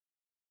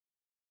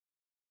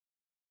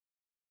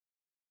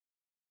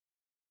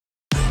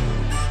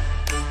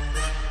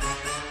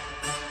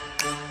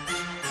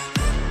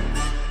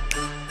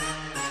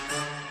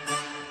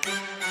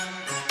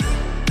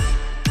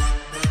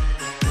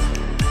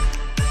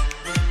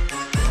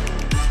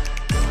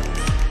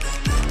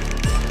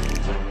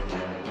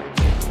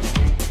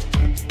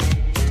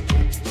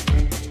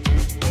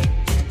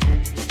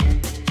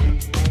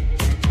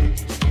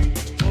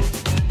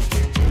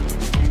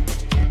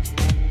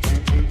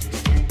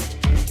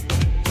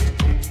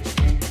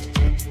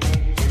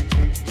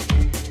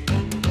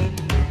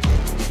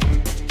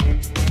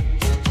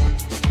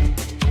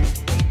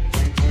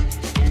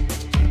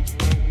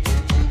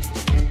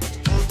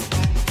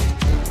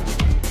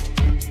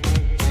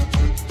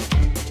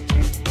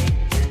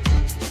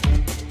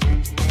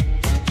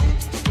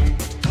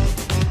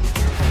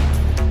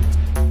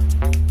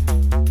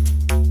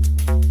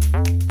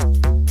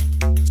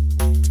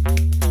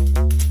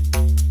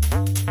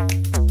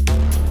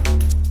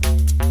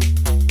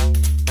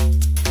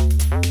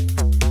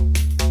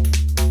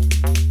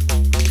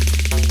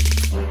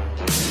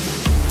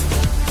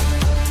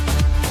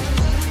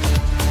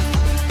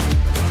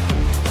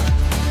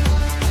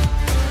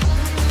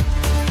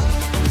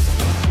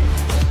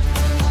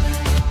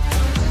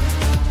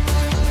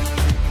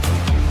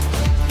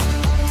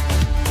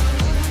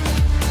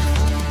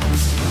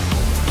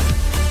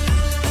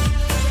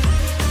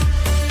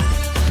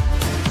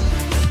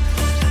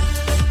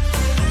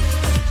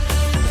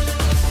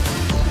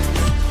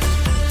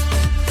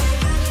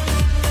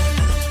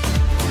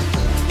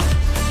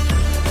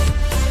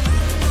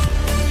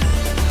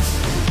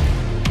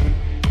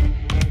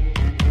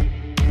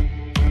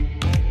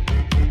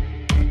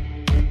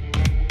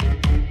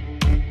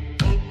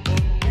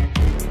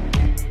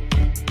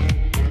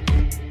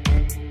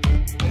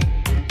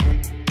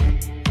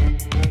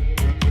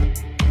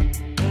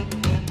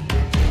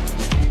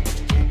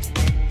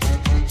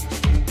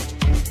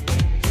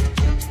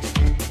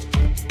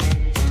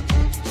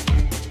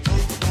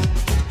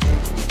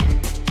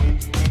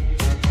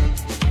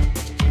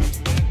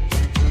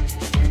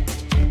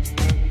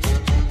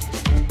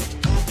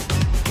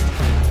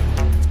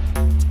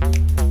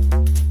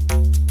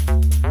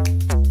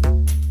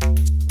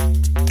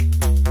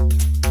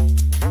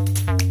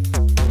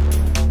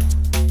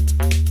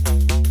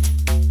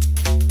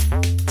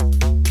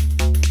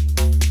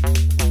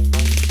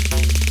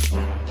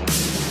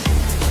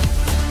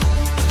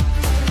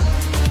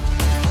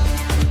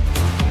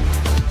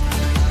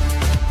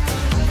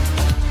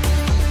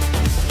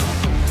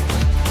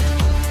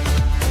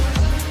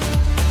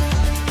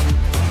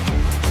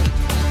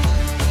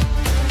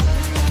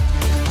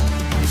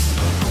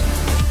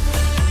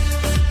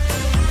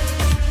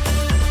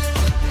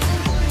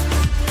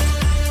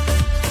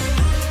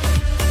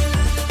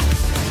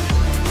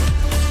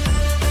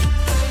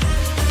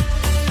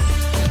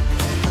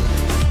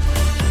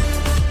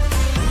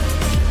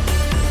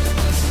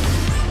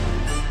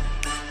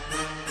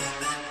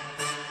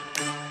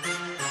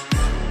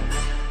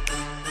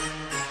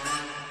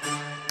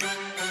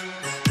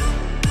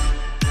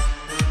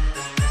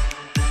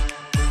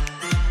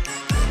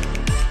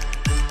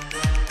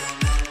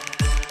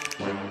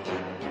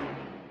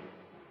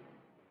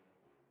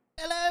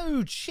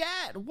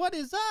What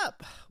is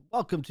up?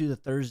 Welcome to the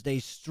Thursday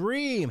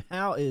stream.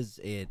 How is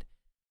it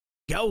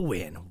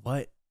going?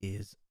 What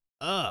is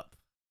up?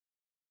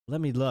 Let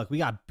me look. We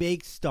got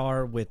Big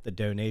Star with the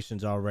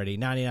donations already.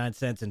 99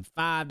 cents and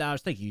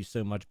 $5. Thank you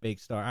so much, Big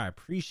Star. I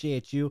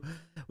appreciate you.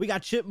 We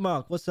got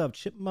Chipmunk. What's up,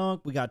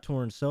 Chipmunk? We got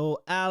Torn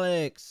Soul.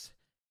 Alex.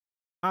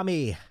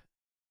 Ami.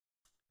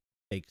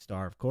 Big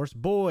Star, of course.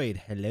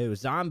 Boyd. Hello,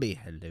 Zombie.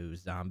 Hello,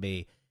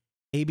 Zombie.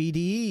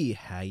 ABD.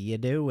 How you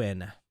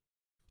doing?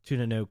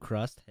 Tuna No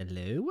Crust.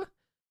 Hello.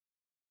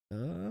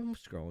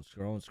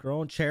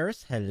 Scrolling.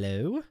 Cheris.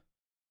 Hello.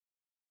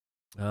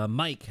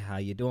 Mike, how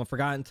you doing?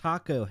 Forgotten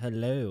Taco,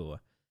 hello.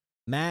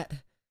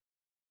 Matt,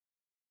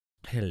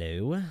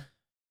 hello.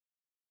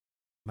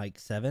 Mike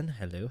 7,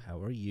 hello.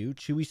 How are you?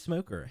 Chewy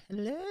Smoker,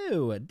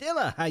 hello.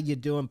 Dilla, how you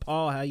doing?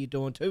 Paul, how you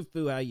doing?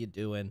 Tofu, how you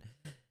doing?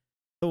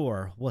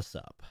 Thor, what's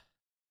up?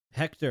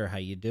 Hector, how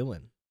you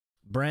doing?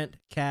 Brent,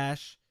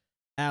 Cash,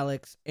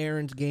 Alex,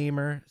 Aaron's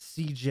Gamer,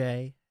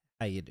 CJ,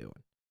 how you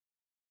doing?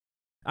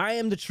 I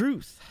am the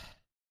truth.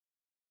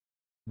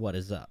 What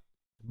is up?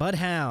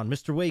 Budhound,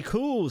 Mr. Way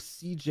Cool,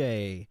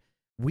 CJ,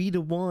 We the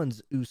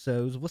Ones,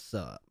 Usos, what's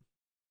up?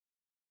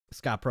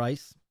 Scott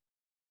Price,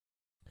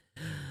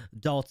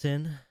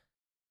 Dalton,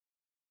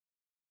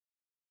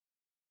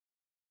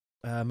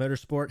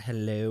 Motorsport,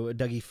 hello.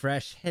 Dougie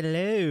Fresh,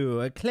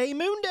 hello. Clay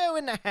Mundo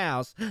in the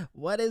house,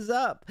 what is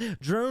up?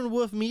 Drone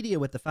Wolf Media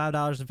with the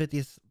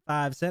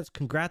 $5.55.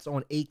 Congrats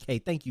on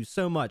 8K. Thank you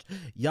so much.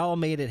 Y'all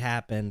made it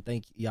happen.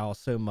 Thank y'all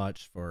so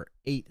much for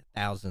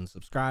 8,000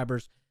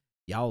 subscribers.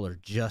 Y'all are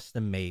just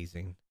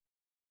amazing.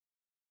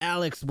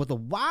 Alex with a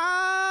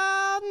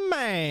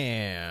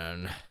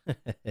WildMan.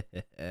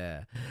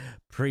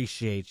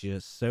 Appreciate you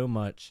so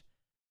much.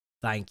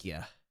 Thank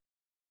you.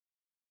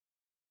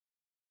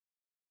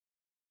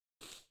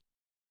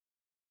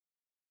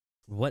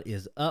 What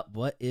is up?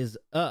 What is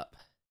up?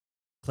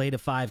 Clay to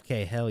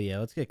 5K. Hell yeah.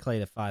 Let's get Clay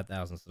to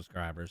 5,000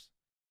 subscribers.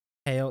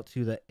 Hail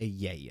to the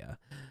yeah.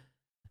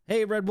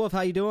 Hey, Red Wolf,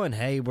 how you doing?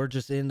 Hey, we're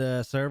just in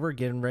the server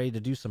getting ready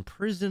to do some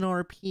prison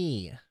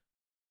RP.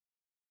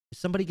 Is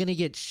somebody gonna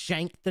get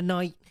shanked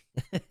tonight?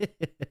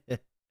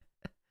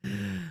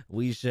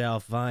 We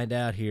shall find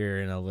out here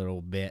in a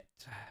little bit.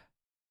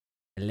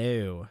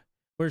 Hello.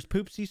 Where's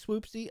Poopsie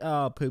Swoopsie?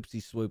 Oh,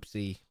 Poopsie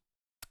Swoopsie.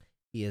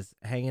 He is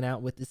hanging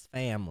out with his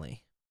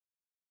family.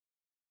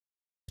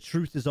 The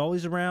truth is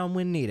always around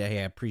when needed. Hey,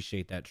 I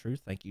appreciate that,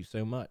 Truth. Thank you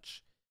so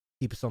much.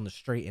 Keep us on the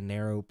straight and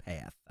narrow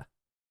path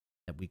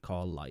that we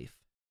call life.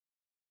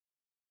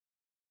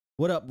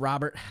 What up,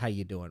 Robert? How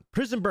you doing?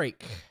 Prison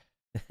break.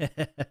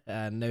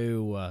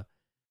 No,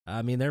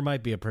 I mean, there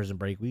might be a prison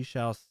break. We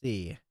shall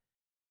see.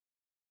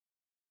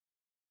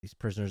 These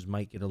prisoners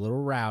might get a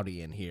little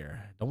rowdy in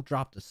here. Don't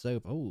drop the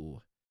soap.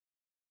 Oh,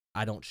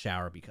 I don't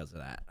shower because of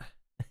that.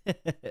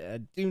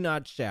 I do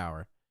not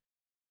shower.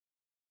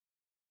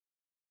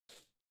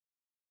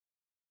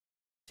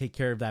 Take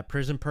care of that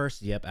prison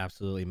purse. Yep,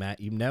 absolutely, Matt.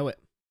 You know it.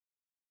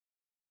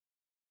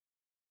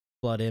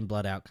 Blood in,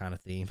 blood out kind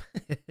of theme.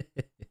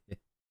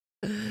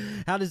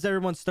 How does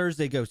everyone's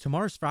Thursday go?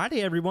 Tomorrow's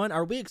Friday, everyone.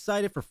 Are we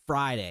excited for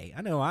Friday?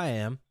 I know I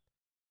am.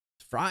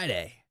 It's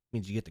Friday.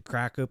 Means you get to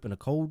crack open a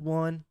cold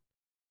one.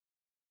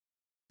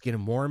 It's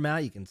getting warm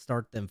out. You can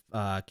start them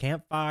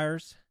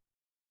campfires.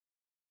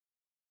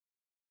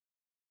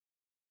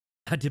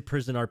 I did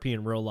prison RP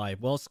in real life.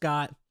 Well,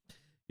 Scott,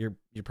 you're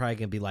probably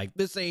gonna be like,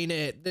 this ain't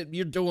it.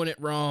 You're doing it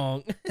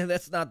wrong.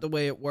 That's not the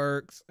way it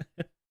works.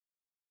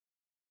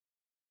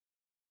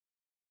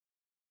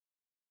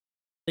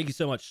 Thank you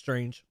so much,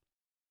 Strange.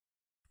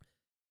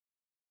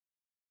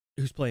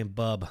 Who's playing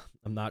Bub?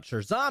 I'm not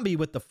sure. Zombie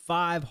with the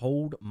 5.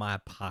 Hold my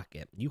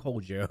pocket. You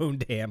hold your own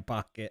damn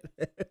pocket.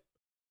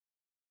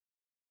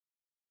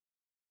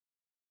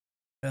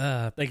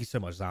 Thank you so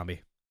much,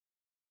 Zombie.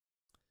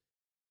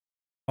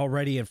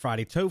 Already in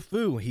Friday.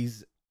 Tofu.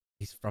 He's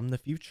from the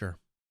future.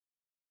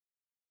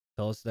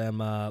 Tell us them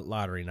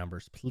lottery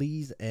numbers,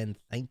 please, and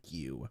thank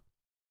you.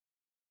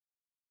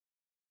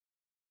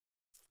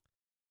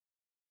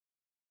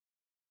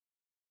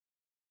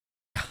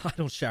 I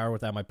don't shower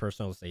without my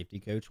personal safety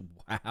coach.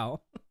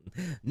 Wow.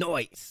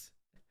 Nice.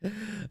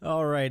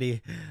 Alrighty.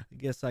 I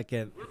guess I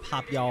can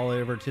pop y'all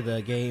over to the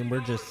game.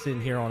 We're just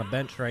sitting here on a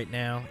bench right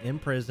now in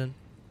prison.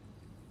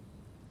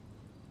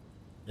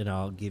 And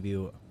I'll give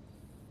you,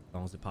 as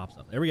long as it pops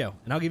up. There we go.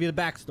 And I'll give you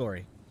the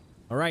backstory.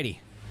 Alrighty.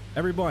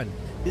 Everyone,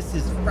 this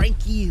is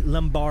Frankie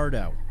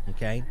Lombardo.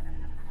 Okay.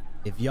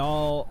 If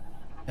y'all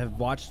have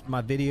watched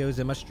my videos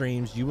and my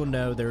streams, you will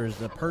know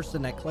there's a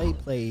person that Clay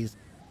plays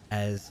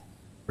as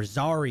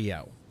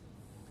Rosario.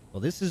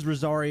 Well, this is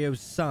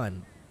Rosario's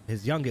son,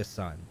 his youngest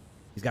son.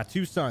 He's got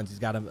 2 sons. He's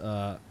got an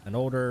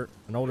older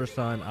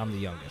son. I'm the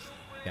youngest.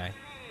 Okay.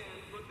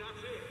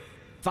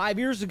 5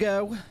 years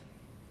ago,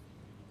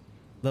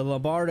 the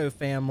Lombardo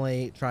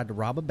family tried to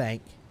rob a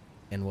bank,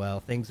 and well,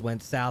 things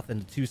went south,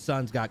 and the 2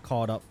 sons got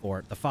caught up for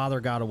it. The father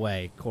got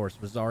away. Of course,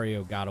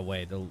 Rosario got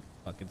away. The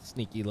fucking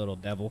sneaky little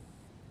devil.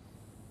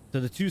 So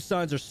the 2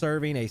 sons are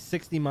serving a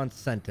 60-month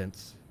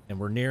sentence, and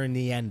we're nearing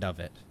the end of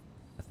it.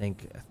 I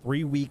think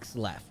 3 weeks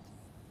left.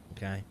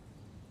 Okay.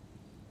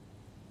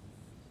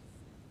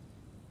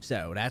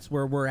 So that's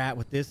where we're at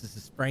with this. This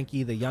is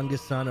Frankie, the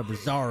youngest son of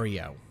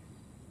Rosario.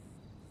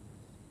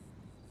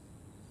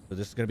 So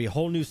this is going to be a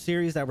whole new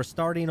series that we're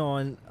starting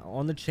on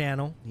the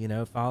channel, you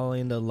know,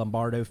 following the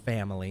Lombardo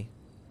family.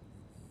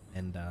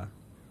 And I'm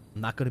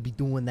not going to be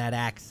doing that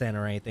accent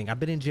or anything. I've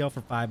been in jail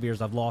for 5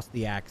 years. I've lost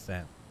the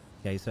accent.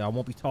 Okay, so I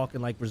won't be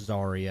talking like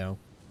Rosario.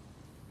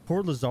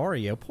 Poor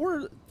Rosario.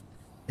 Poor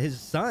his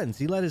sons.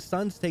 He let his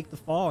sons take the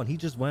fall, and he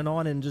just went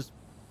on and just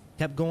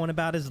kept going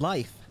about his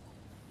life.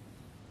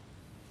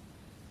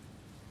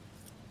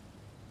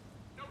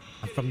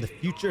 I'm from the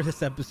future.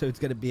 This episode's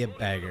going to be a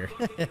banger.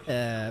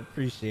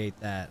 Appreciate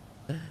that.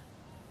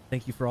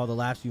 Thank you for all the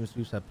laughs you and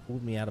Swoops have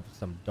pulled me out of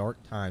some dark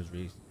times,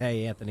 Reese.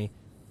 Hey, Anthony.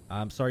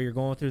 I'm sorry you're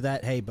going through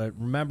that. Hey, but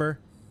remember,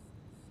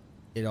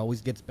 it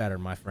always gets better,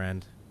 my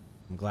friend.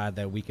 I'm glad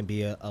that we can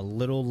be a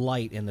little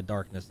light in the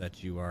darkness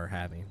that you are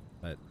having,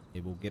 but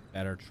it will get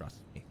better, trust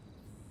me.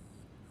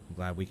 I'm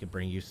glad we can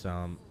bring you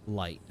some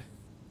light.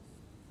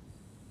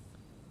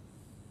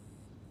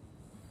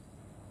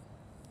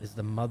 Is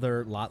the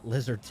mother lot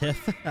lizard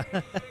Tiff?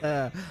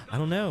 I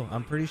don't know.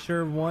 I'm pretty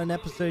sure one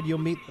episode you'll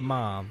meet the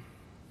mom.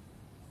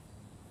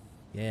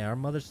 Yeah, our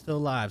mother's still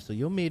alive, so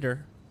you'll meet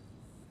her.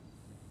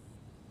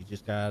 You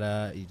just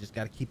gotta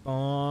keep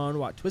on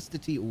what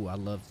Twisted Tea. Ooh, I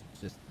love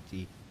Twisted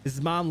Tea. This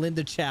is Mom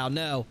Linda Chow.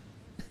 No.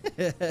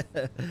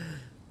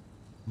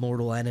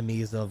 Mortal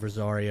enemies of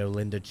Rosario.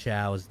 Linda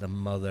Chow is the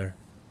mother.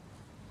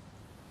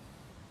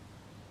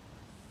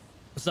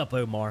 What's up,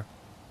 Omar?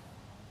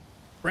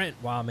 Brent,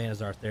 WildMan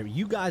is our therapy.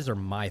 You guys are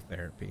my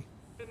therapy.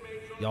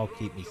 Y'all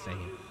keep me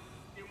sane.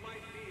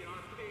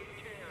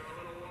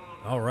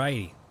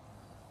 Alrighty.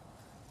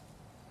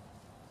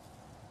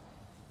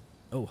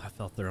 Oh, I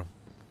fell through.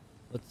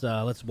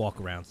 Let's walk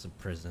around some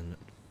prison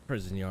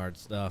yard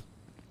stuff.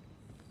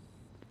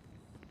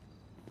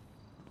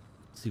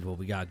 See what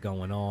we got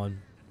going on.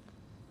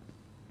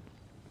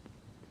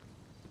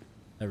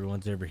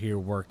 Everyone's over here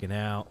working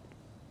out.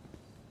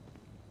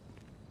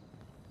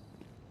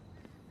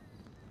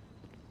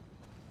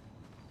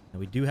 And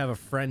we do have a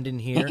friend in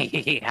here.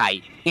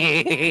 Hi.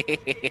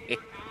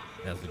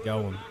 How's it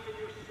going?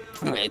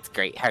 It's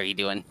great. How are you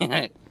doing?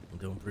 I'm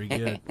doing pretty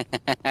good.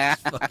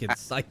 Fucking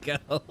psycho.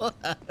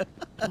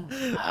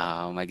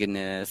 Oh my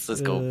goodness.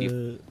 Let's go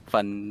be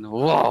fun.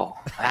 Whoa,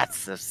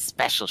 that's a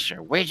special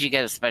shirt. Where'd you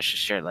get a special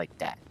shirt like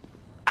that?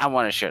 I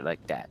want a shirt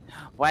like that.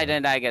 Why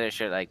didn't I get a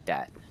shirt like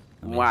that?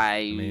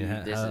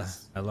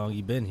 How long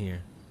you been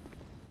here?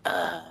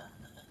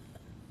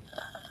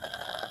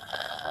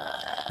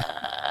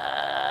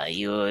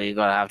 You're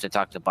gonna have to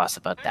talk to the boss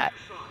about that.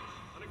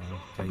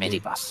 Okay, Mini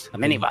boss. I've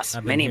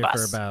been here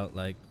for about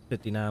like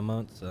 59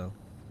 months, so.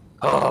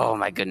 Oh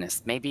my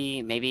goodness.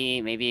 Maybe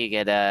you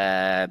get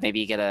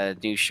a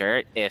new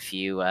shirt if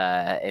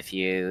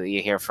you're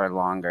here for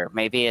longer.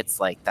 Maybe it's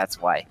like that's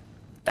why.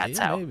 That's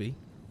yeah, how. Maybe.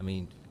 I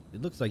mean,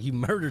 it looks like you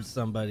murdered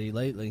somebody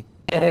lately.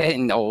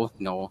 No,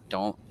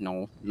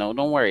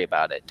 don't worry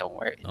about it. Don't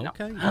worry.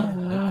 Okay. No.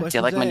 Yeah, no Do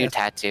you like my new asked.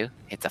 tattoo?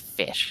 It's a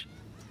fish.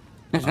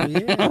 Oh,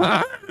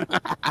 yeah.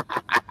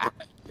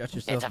 Got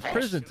yourself It's a a fish.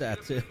 prison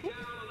tattoo.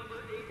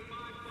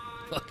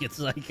 Fucking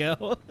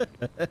psycho.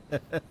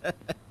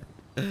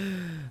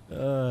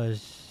 Oh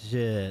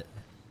shit.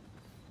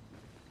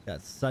 Got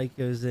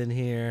psychos in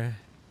here.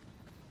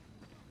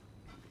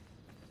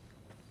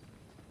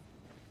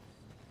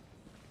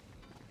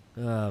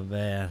 Oh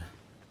man.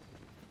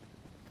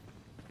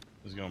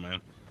 How's it going, man?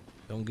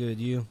 Doing good,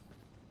 you?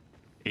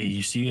 Hey,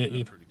 you see it?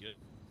 Pretty good.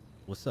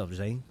 What's up,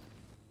 Zane?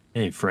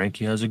 Hey,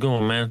 Frankie, how's it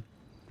going, man?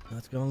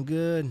 That's going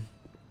good.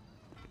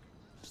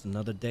 Just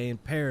another day in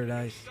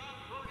paradise.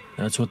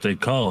 That's what they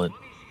call it.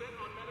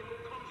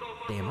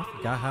 Damn, I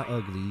forgot how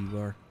ugly you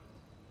are.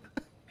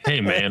 Hey,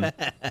 man,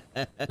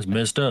 it's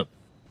messed up.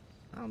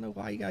 I don't know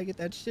why you gotta get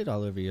that shit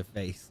all over your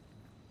face.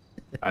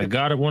 I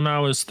got it when I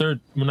was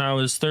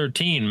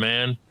 13,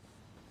 man.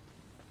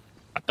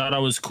 I thought I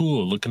was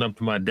cool. Looking up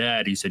to my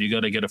dad, he said, "You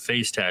got to get a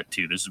face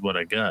tattoo." This is what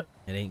I got.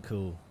 It ain't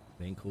cool.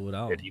 It ain't cool at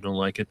all. You don't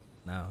like it?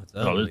 No, it's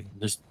Oh, ugly.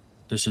 this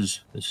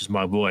is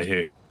my boy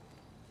here.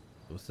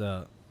 What's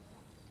up?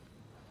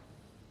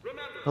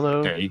 Hello.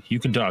 Okay, you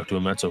can talk to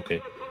him. That's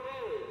okay.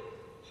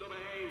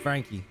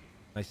 Frankie,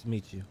 nice to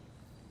meet you.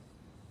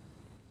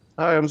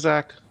 Hi, I'm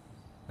Zach.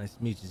 Nice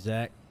to meet you,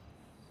 Zach.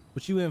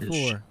 What you in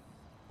Yes. for?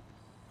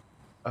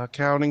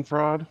 Accounting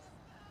fraud.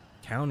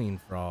 Counting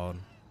fraud.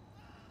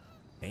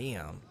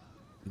 Damn.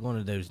 You one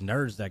of those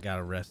nerds that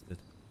got arrested.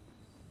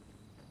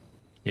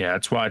 Yeah,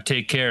 that's why I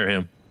take care of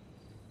him.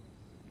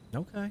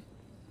 Okay.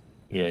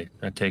 Yeah,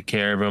 I take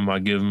care of him. I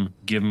give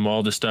him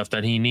all the stuff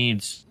that he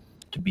needs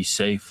to be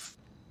safe.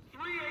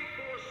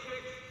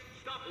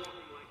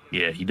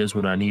 Yeah, he does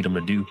what I need him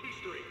to do.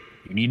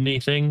 You need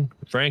anything,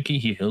 Frankie?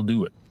 He'll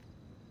do it.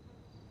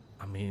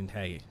 I mean,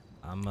 hey,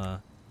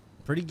 I'm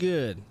pretty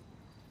good.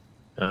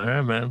 All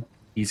right, man.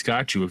 He's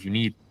got you if you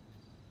need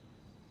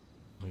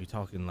Are you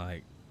talking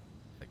like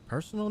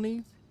personal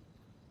needs?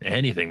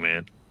 anything,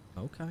 man.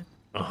 Okay.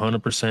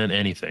 100%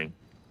 anything.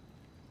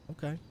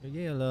 Okay.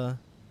 Yeah,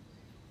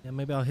 yeah,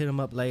 maybe I'll hit him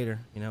up later,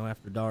 you know,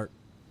 after dark.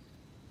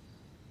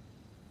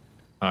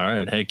 All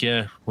right, heck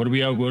yeah. What are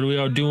we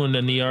out doing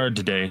in the yard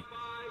today?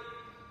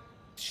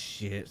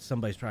 Shit,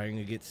 somebody's probably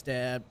gonna get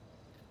stabbed.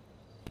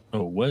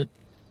 Oh, what?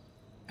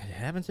 It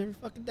happens every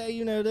fucking day,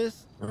 you know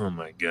this. Oh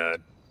my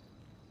god.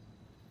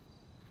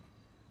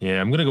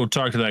 Yeah, I'm gonna go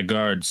talk to that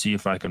guard, see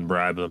if I can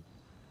bribe him.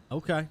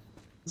 Okay.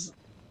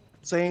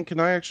 Zane, can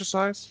I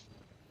exercise?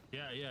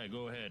 Yeah,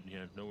 go ahead.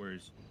 Yeah, no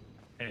worries.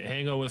 Hey,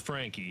 hang out with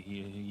Frankie.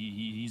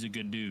 He's a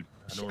good dude.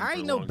 Know him I for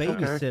ain't a no long time.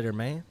 babysitter,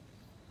 man.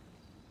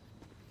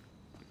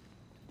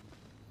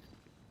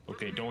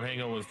 Okay, don't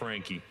hang out with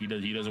Frankie. He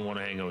doesn't want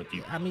to hang out with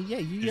you. I mean,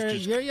 yeah,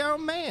 Just- you're your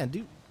own man.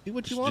 Do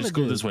what you want to Just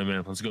do. go this way,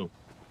 man. Let's go.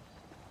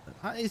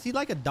 Is he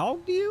like a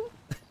dog to you?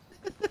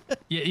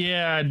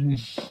 Yeah.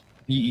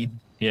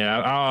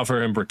 I'll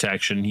offer him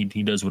protection.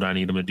 He does what I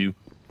need him to do.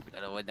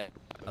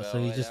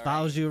 So he just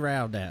follows you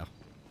around now.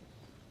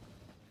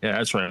 Yeah,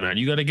 that's right, man.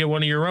 You got to get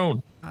one of your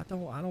own. I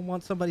don't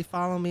want somebody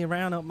following me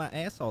around up my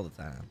ass all the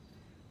time.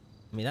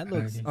 I mean, that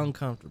looks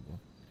uncomfortable.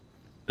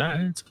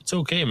 Nah, it's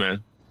okay,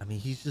 man. I mean,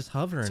 he's just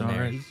hovering all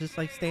there. right. He's just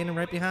like standing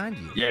right behind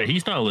you. Yeah,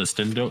 he's not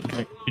listening.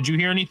 Did you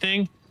hear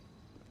anything?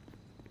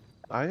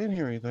 I didn't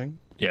hear anything.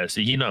 Yeah,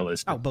 see, he's not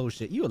listening. Oh,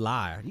 bullshit. You a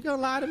liar. You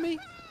gonna lie to me?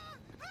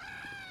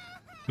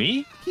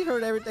 Me? He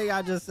heard everything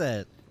I just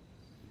said.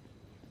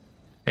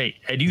 Hey,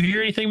 do you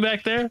hear anything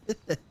back there?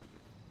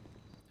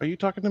 Are you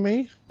talking to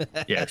me?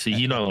 Yeah, see,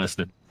 he's not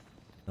listening.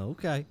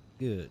 Okay,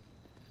 good.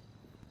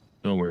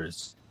 No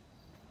worries.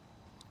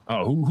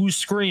 Oh, who's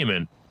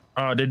screaming?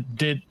 Oh, did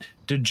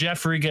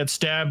Jeffrey get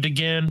stabbed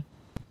again?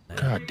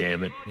 God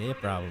damn it. Yeah,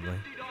 probably.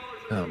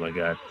 Oh my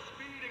god.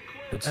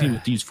 Let's see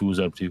what these fools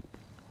up to.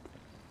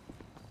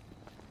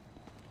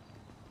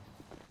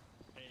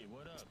 Hey,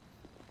 what up?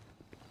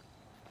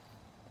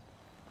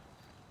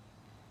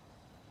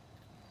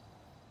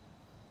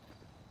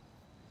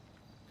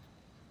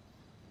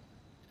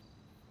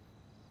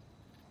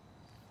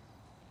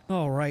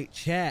 All right,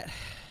 chat.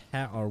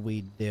 How are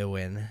we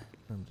doing?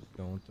 I'm just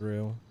going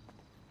through.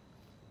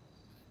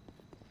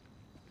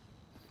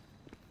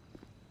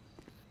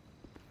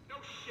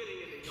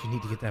 You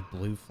need to get that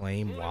blue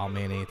flame,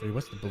 WildMan 83.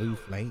 What's the blue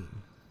flame?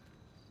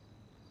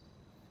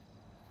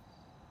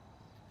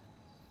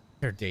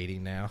 They're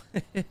dating now.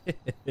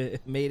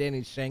 Made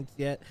any shanks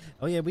yet?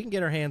 Oh yeah, we can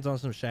get our hands on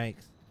some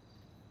shanks.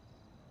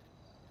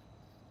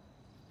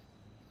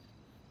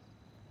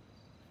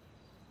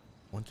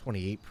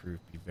 .128 proof.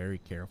 Be very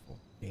careful.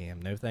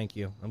 Damn, no thank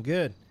you. I'm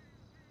good.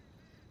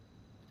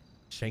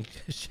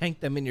 Shank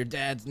them in your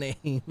dad's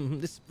name.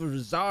 This is for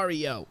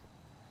Rosario.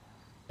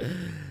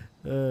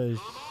 Oh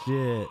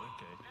shit.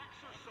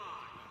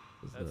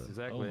 That's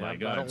exactly. Oh my I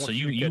god. don't So want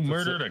you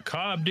murdered a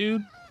cop,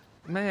 dude?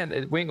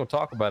 Man, we ain't gonna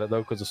talk about it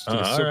though, because it's, all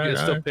right.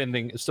 still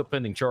pending. It's still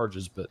pending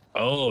charges, but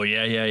Oh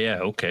yeah.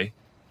 Okay.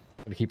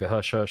 I'm gonna keep it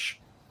hush hush.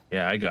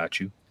 Yeah, I got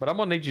you. But I'm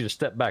gonna need you to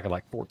step back at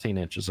like 14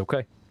 inches,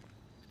 okay?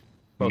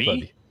 Both of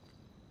you. Me?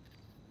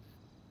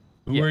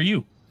 Who are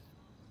you?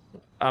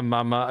 I'm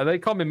they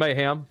call me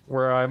Mayhem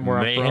where I'm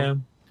from.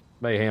 Mayhem?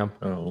 Mayhem.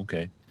 Oh,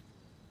 okay.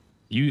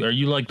 Are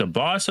you like the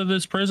boss of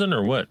this prison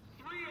or what?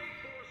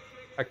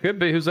 I could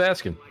be. Who's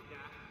asking?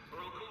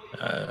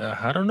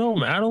 I don't know,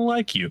 man. I don't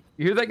like you.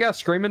 You hear that guy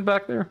screaming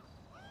back there?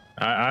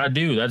 I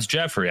do. That's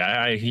Jeffrey.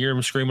 I hear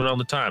him screaming all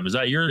the time. Is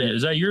that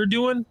your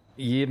doing?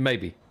 Yeah,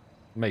 maybe.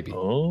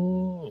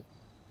 Oh.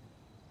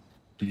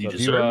 Did you So if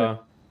deserve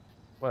it?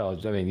 Well,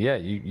 I mean, yeah,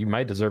 you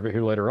might deserve it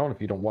here later on if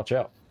you don't watch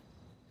out.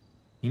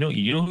 You know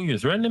who you're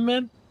threatening,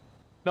 man?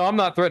 No, I'm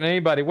not threatening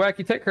anybody.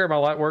 Wacky, take care of my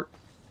light work.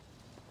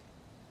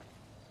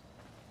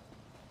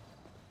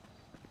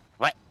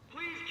 What?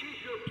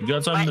 You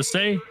got something to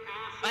say?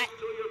 What?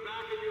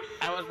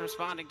 I was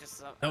responding to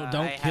some. Don't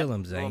I kill had him, a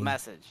little Zane.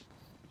 message.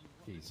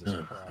 Jesus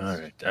All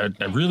Christ. right.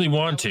 I really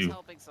want I was to.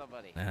 helping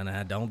somebody.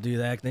 Nah, don't do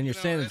that. Then your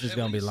sentence is at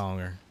gonna be least-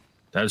 longer.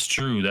 That's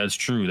true. At least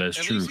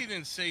he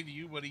didn't say to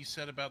you what he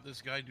said about this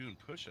guy doing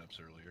push-ups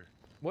earlier.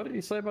 What did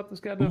he say about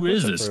this guy? Who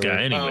is this guy, Oh,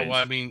 anyways? well,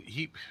 I mean,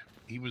 he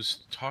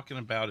was talking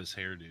about his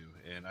hairdo,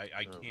 and I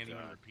can't even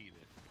repeat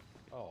it.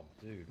 Oh,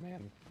 dude,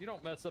 man, you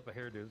don't mess up a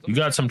hairdo. You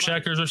got some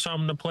checkers or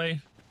something to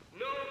play?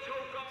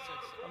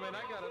 I mean,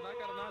 I got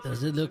a nice.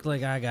 Does it look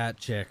like I got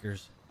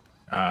checkers?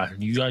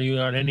 You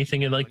got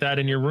anything like that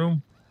in your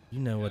room? You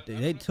know what?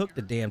 They took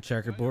the damn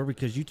checkerboard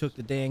because you took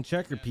the dang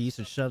checker piece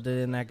and shoved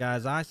it in that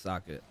guy's eye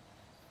socket.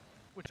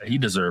 He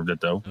deserved it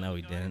though. No,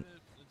 he didn't.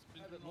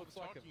 It's been who I was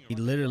talking He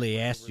about. literally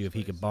asked you if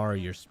he could borrow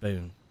your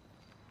spoon.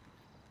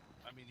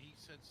 I mean, he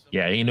said something.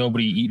 Yeah, ain't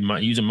nobody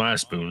using my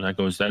spoon.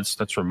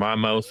 That's for my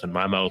mouth and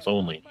my mouth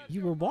only.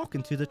 You were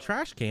walking to the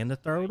trash can to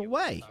throw it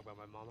away.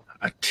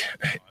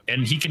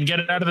 And he can get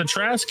it out of the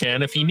trash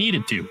can if he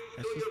needed to.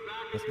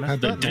 That's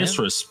messed The up, man.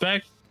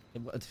 disrespect.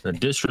 The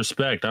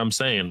disrespect. I'm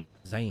saying.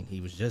 Zane,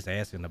 he was just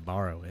asking to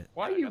borrow it.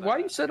 Why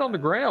you sit on the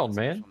ground,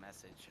 man? Special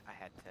message. I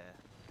had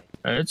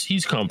to.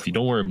 He's comfy.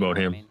 Don't worry about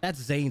him. That's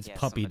Zane's Yeah,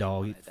 puppy somebody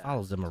dog. He wanted that.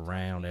 follows him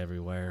around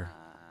everywhere.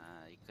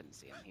 You couldn't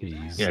see him.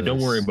 Yeah, don't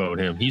worry about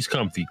him. He's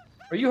comfy.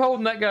 Are you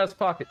holding that guy's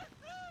pocket?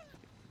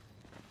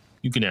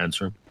 You can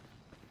answer him.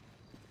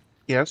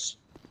 Yes.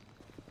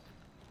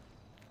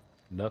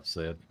 Enough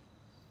said.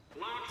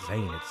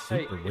 Zane, it's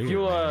Hey, super if weird. you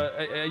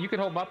man. you can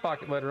hold my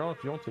pocket later on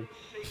if you want to.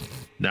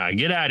 Nah,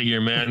 get out of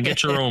here, man.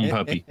 Get your own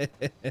puppy.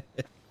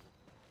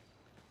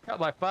 Got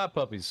like 5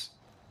 puppies.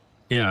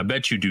 Yeah, I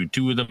bet you do.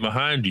 2 of them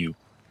behind you.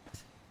 I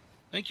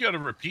think you ought to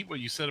repeat what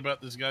you said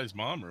about this guy's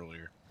mom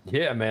earlier.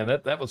 Yeah, man,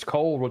 that was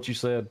cold what you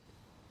said.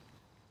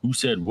 Who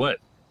said what?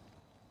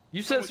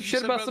 You said What some you shit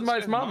said about this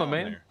somebody's guy's mama, mom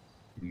man. there.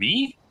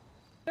 Me?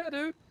 Yeah,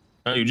 dude.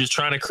 Oh, you're just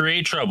trying to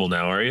create trouble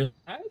now, are you?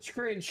 I ain't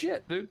creating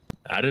shit, dude.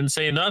 I didn't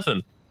say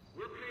nothing.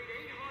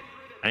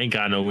 I ain't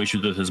got no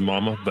issues with his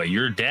mama, but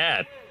your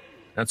dad,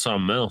 that's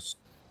something else.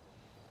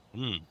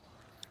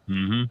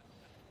 Mm-hmm.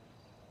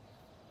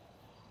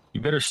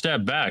 You better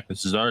step back.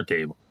 This is our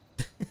table.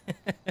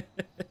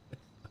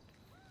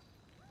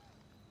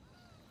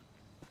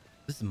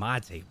 This is my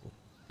table.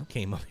 You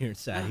came up here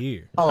inside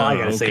here. All I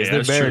gotta say is there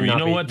that's better true. not You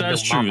know be what?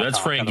 That's no true. mama That's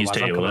talk, Frankie's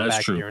otherwise I'm table. coming That's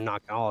back true. here and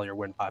knocking all your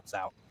windpipes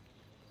out.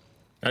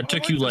 That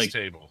took like you this like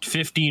table.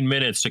 15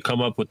 minutes to come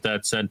up with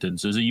that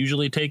sentence. Does it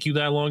usually take you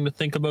that long to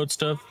think about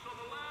stuff?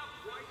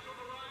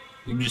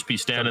 You can just be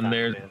standing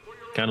Sometimes, there, man.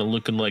 kind of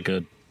looking like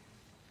a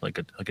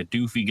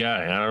doofy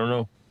guy. I don't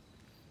know.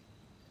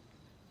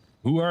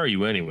 Who are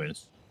you,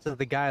 anyways? This is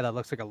the guy that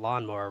looks like a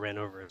lawnmower ran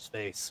over his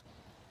face.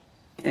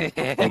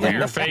 Over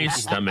your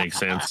face? That makes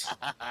sense.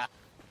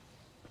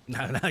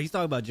 No, he's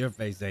talking about your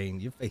face, Zane.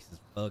 Your face is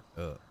fucked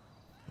up.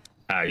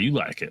 Ah, you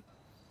like it.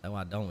 No,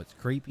 I don't. It's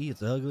creepy.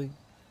 It's ugly.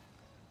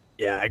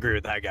 Yeah, I agree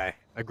with that guy.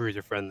 I agree with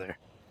your friend there.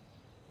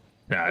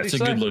 Nah, What'd it's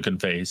he a say? good-looking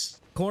face.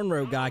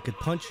 Cornrow guy could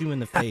punch you in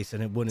the face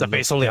and it wouldn't. It's a look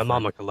face only a different.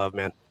 mama could love,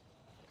 man.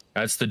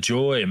 That's the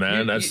joy,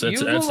 man. That's you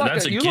look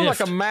like a you gift. look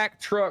like a Mack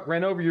truck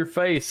ran over your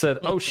face. Said,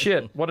 "Oh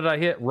shit, what did I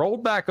hit?"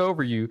 Rolled back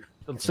over you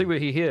to see what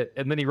he hit,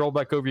 and then he rolled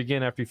back over you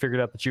again after he figured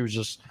out that you was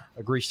just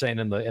a grease stain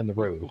in the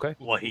road. Okay.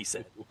 What he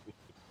said.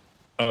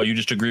 Oh, you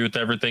just agree with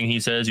everything he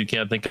says? You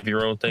can't think of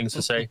your own things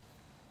to say?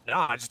 No,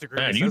 I just agree.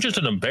 Man, with you're his just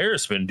an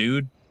embarrassment,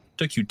 dude.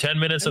 Took you 10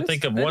 minutes And to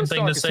think of it's one thing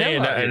to dark as say,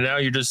 hell out and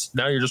here.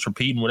 now you're just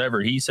repeating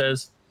whatever he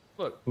says.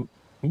 Look, Who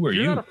are if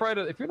you're you? not afraid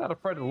of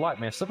the light,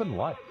 man, step in the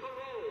light.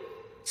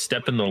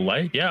 Step in the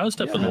light? Yeah, I'll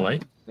step in the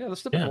light. Yeah,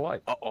 let's step in Yeah. the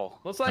light. Uh-oh.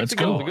 Let's Let's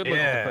actually go. get a good look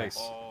at the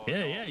face.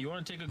 Yeah. You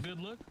want to take a good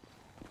look?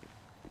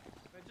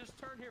 Man, just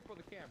turn here for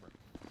the camera.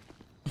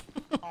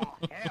 Oh,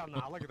 hell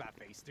no. Look at that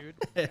face, dude.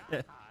 It's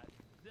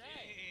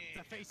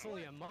a face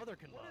only a mother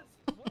can love.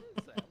 What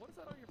is that? What is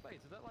that on your face?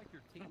 Is that like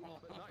your teeth?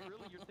 But not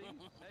really your teeth?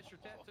 That's your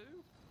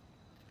tattoo?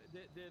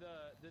 Did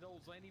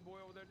old Zany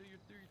boy over there do your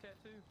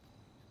tattoo?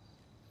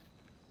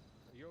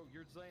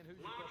 You're Zane.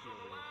 Who's your puppy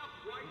over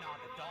there? No,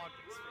 the dog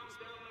gets face,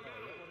 man.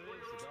 Oh, is that what it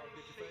is? The dog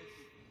get your face?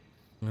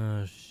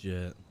 Oh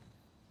shit.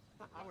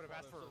 I would have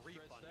asked for a So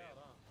refund, stretched man. out,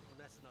 huh? For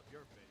messing up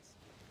your face.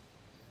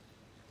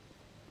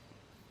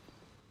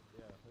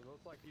 Yeah, it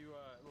looks like you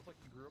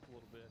grew up a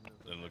little bit.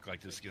 Doesn't look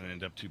like this is gonna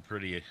end up too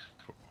pretty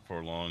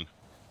for long.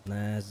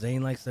 Nah,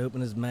 Zane likes to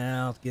open his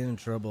mouth, get in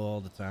trouble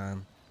all the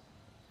time.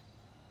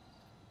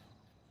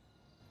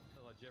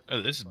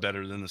 Oh, this is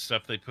better than the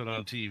stuff they put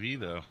on TV,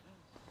 though.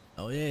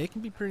 Oh yeah, it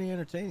can be pretty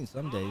entertaining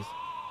some days.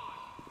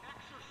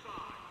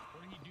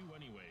 What do you do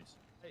anyways?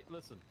 Hey,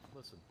 listen.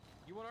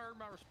 You want to earn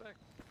my respect?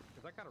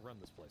 Because I kind of run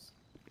this place.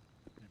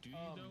 Do you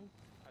though?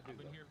 I do. I've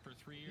been here for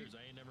 3 years.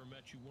 I ain't never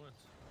met you once.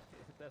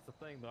 That's the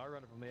thing, though. I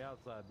run it from the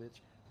outside, bitch.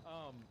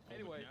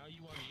 Anyway. Now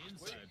you on the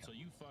inside, so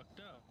you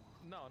fucked up.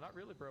 No, not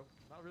really, bro.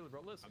 Not really,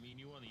 bro. Listen. I mean,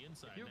 you on the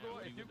inside. If you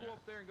now. go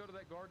up there and go to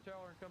that guard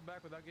tower and come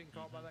back without getting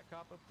caught by that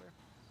cop up there,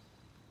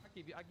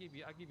 I give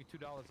you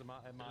 $2 in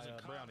my There's a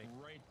cop brownie.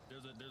 right.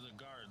 There's a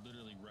guard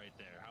literally right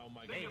there. How am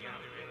I gonna get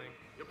anything?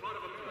 They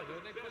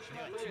push me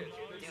up there.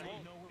 They Say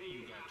won't. no way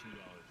you got $2.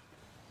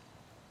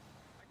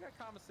 I got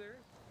commissary.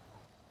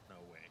 No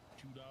way.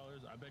 $2?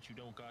 I bet you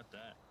don't got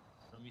that.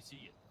 Let me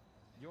see it.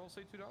 You want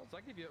to see $2?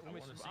 I'll give you. I wanna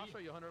see I'll it. show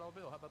you a $100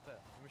 bill. How about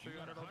that? Let me show You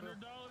you a got $100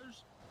 bill.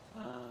 $100?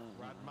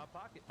 Right in my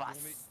pocket. You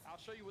want me- I'll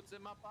show you what's in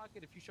my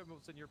pocket if you show me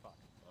what's in your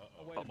pocket.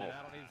 Oh, wait a minute.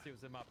 I don't need to see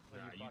what's in my in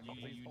Nah, your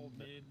pocket. He's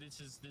holding it.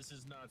 this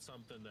is not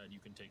something that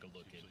you can take a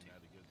look into. Not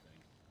a good thing.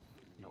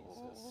 You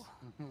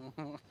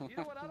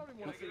know what? I don't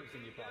even want to see what's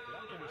in your pocket.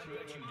 I'm pretty sure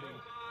bet you do.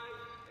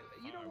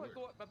 You know Alright,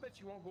 what? I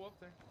bet you won't go up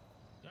there.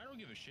 I don't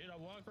give a shit.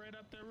 I'll walk right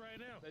up there right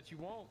now. Bet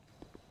you won't.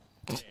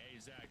 Hey,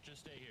 Zach,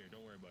 just stay here.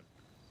 Don't worry about it.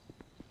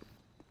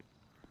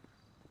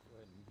 Go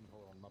ahead and you can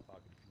hold on to my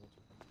pocket if you want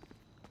to.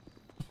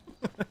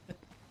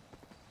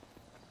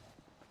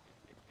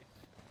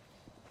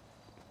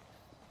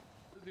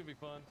 This is gonna be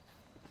fun.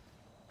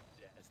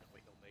 Yeah, there's no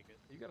way he'll make it.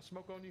 You got a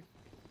smoke on you?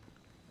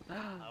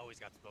 I always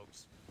got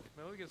smokes.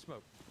 Man, let me get a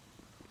smoke.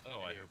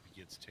 Oh, I hope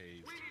he gets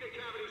tased.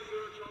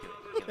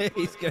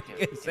 He's gonna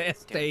get his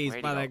ass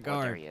tased by that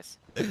guard. There he is.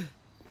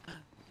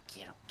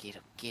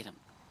 Get him.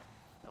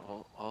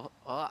 Oh.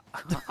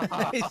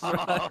 He's I'm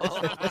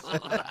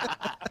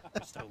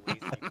so lazy,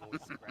 you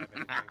always grab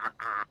anything.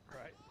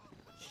 Right.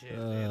 Shit,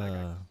 man, I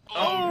got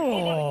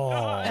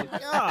Oh, God.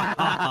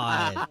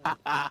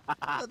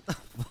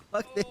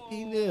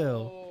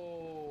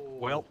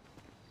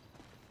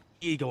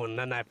 You going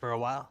on that for a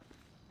while?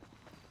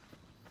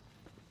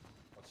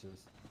 Watch this.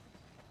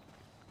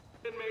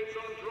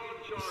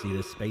 You see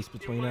this space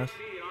between us?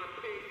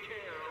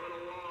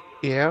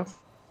 Yeah.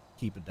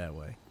 Keep it that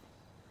way.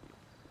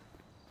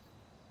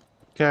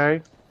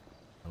 Okay.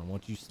 I don't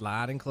want you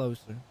sliding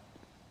closer,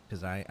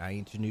 because I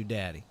ain't your new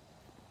daddy.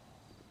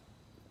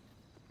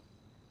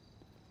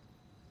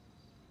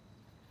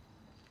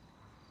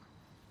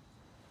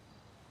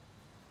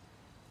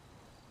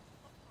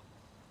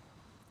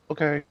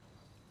 Okay.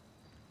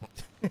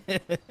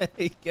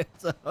 He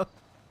gets up.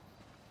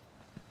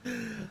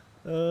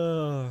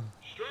 Oh.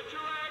 Stretch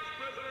your legs,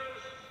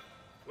 prisoners.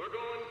 We're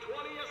going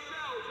 20 a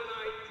cell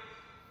tonight.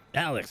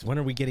 Alex, when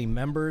are we getting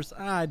members?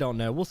 I don't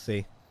know. We'll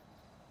see.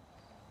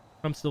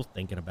 I'm still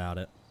thinking about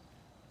it.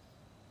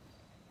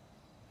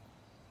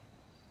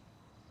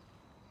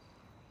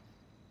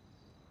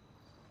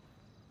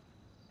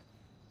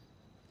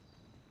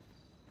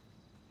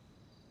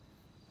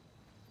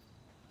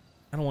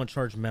 I don't want to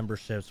charge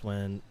memberships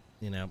when,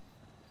 you know,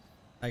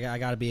 I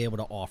got to be able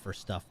to offer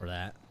stuff for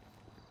that.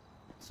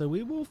 So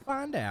we will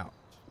find out.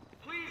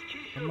 Please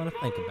keep I'm your going to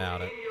think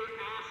about it. in your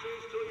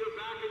asses till you're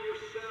back in your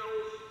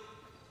cells.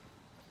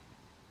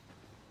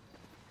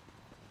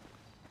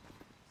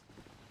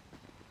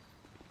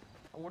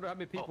 I wonder how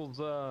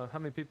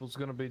many people's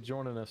gonna be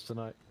joining us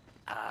tonight.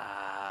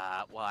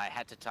 Well, I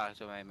had to talk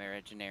to my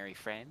imaginary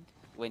friend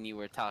when you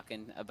were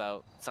talking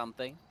about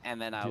something,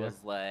 and then I Yeah. was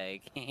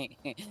like,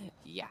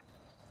 yeah.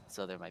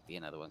 So there might be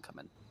another one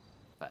coming,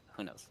 but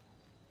who knows?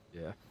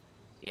 Yeah.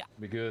 Yeah.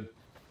 Be good.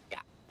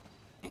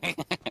 Think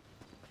about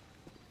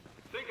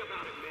it, men.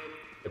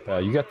 Hey,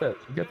 pal, you got that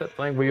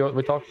thing we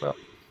talked about?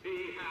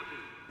 Be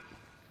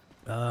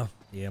happy.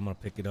 Yeah, I'm going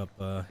to pick it up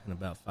in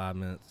about 5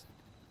 minutes.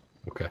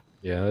 Okay.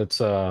 Yeah, it's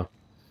a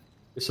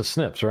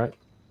snips, right?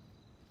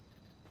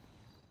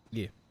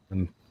 Yeah.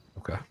 And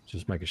okay,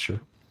 just making sure.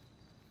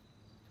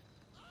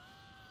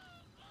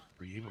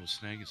 Were you able to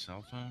snag a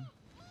cell phone?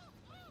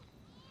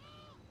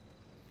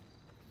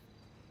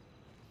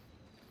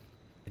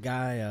 The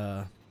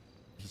guy,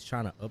 he's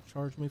trying to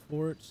upcharge me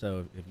for it.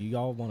 So if you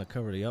all want to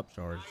cover the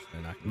upcharge,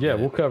 then I can. Yeah, get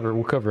it.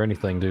 we'll cover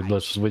anything, dude.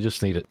 We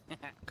just need it.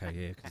 Okay,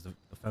 yeah, because the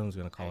phone's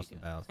going to cost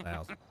about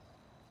 $1,000.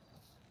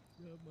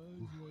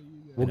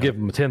 We'll give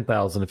him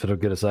 10,000 if it'll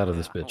get us out of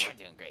this Oh, bitch. we're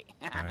doing great.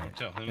 All right.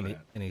 Tell him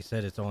that. And he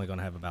said it's only going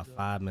to have about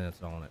 5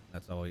 minutes on it.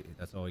 That's all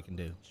he can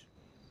do.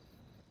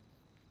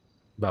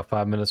 About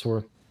 5 minutes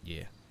worth.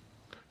 Yeah.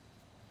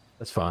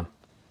 That's fine.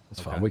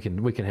 That's Okay. fine.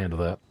 We can handle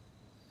that.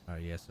 All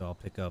right, yeah, so I'll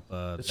pick up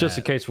It's just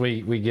in case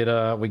we get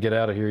out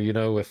of here, you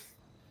know, with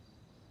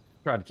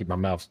try to keep my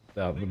mouth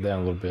down a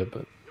little bit,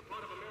 but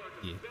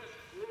Yeah.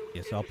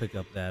 Yeah, so I'll pick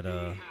up that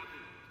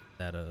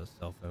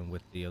cell phone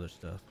with the other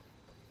stuff.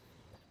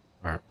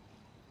 all right.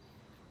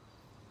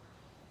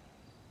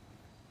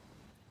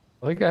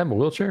 I think I have a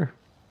wheelchair.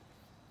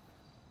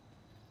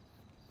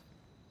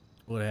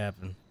 What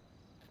happened?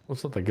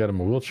 Looks like they got him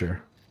a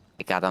wheelchair.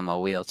 I got him a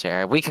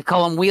wheelchair. We could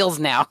call him Wheels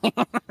now.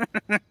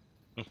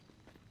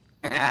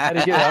 How'd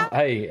he get?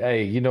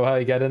 Hey, you know how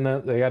he got in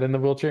the? They got in the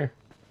wheelchair.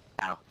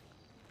 How?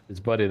 His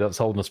buddy that was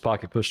holding his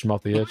pocket pushed him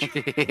off the edge.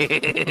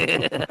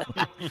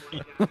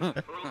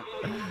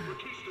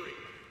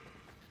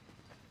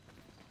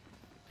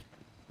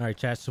 All right,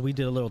 chat. So we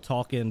did a little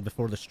talking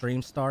before the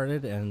stream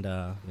started, and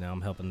you know,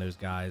 I'm helping those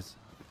guys.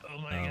 Oh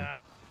my god.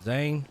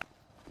 Zane,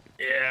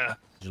 Yeah.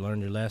 did you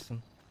learn your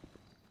lesson?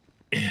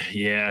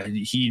 Yeah.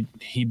 He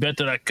bet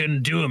that I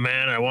couldn't do it,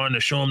 man. I wanted to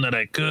show him that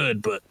I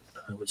could, but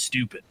I was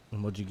stupid.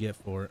 And what'd you get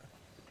for it?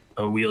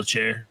 A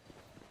wheelchair.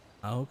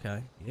 Oh,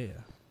 okay. Yeah.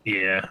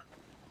 Yeah.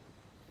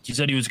 He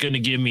said he was going to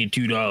give me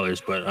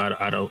 $2, but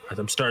I don't.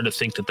 I'm starting to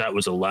think that that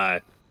was a lie.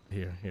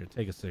 Here,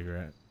 take a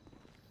cigarette.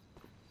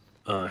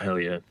 Hell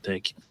yeah.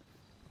 Thank you.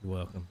 You're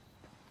welcome.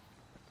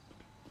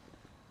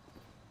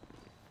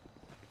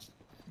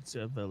 What's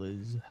up,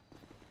 fellas?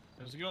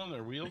 How's it going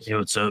there, Wheels? Hey,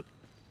 what's up?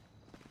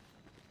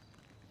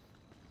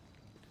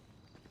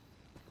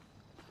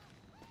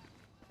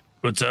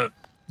 What's up?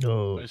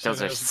 Oh, I said,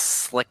 Those are how's it-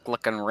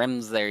 slick-looking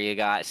rims there you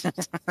got.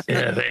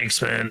 Yeah,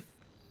 thanks, man.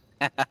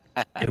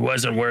 It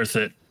wasn't worth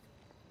it.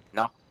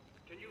 No,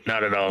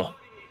 Not at all.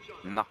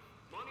 no,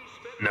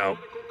 No.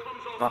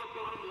 no.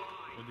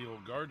 with the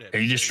old guard Do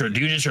you just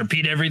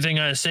repeat everything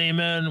I say,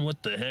 man?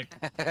 What the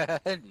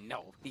heck?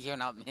 No, you're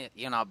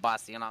not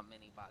boss. You're not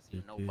mini boss.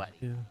 You're nobody.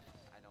 I don't.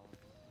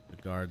 The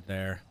guard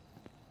there.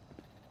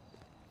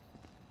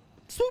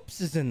 Swoops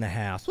is in the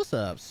house. What's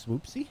up,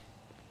 Swoopsy?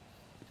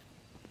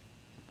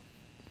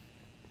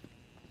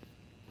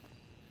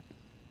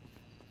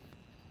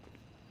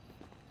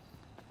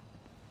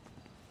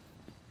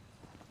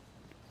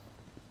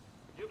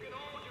 You can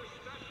hold your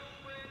special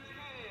friend's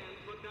hand,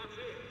 but that's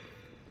it.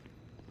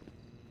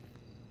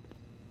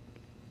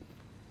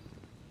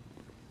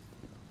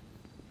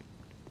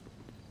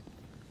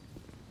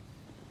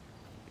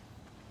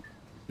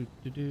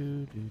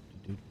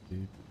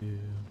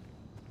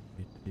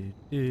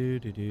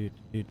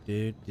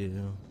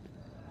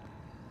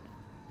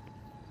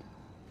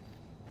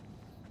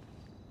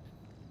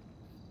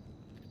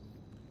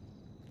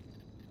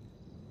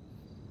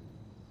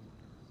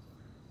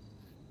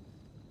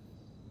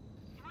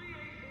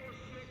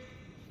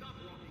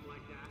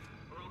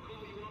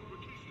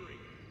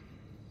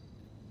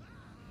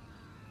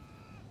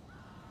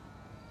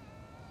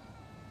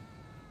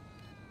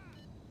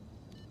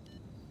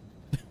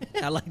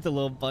 I like the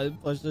little button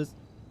pushes.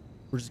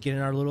 We're just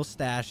getting our little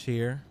stash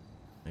here.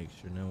 Make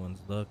sure no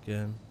one's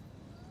looking.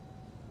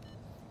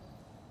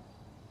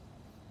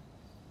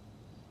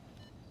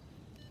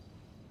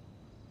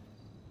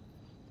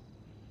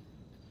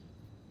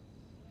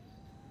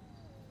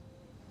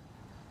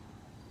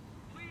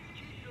 Please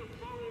keep your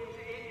phones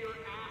in your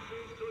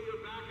asses till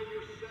you're back in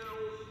your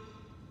cells.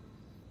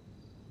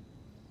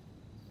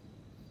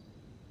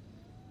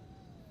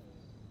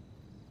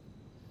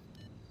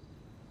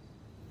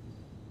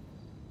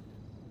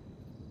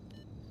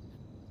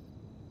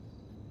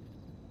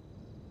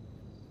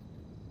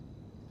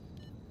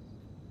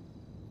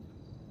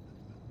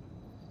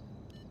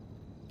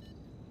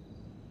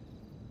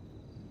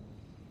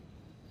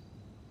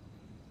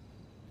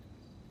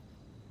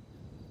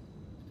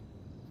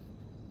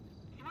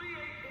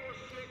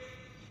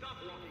 Stop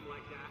walking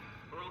like that,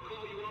 or I'll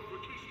call you up for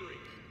keystering.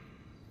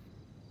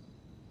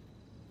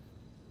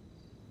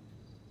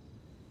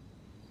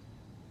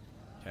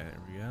 Okay, there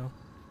we go.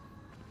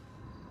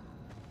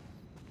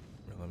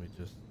 Let me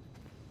just...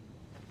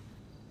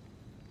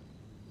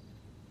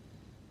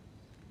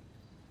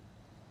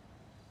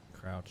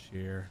 crouch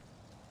here.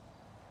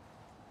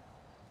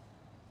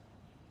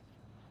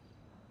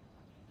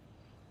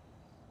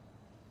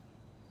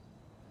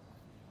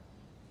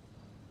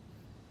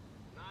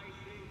 Nice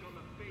ink on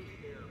the face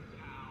there,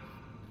 pal.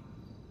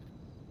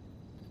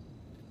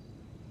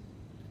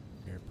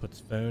 Here, puts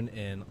phone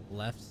in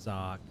left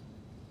sock.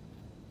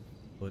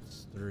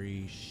 Puts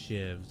 3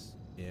 shivs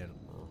in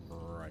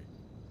right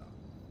sock.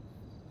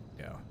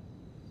 Go.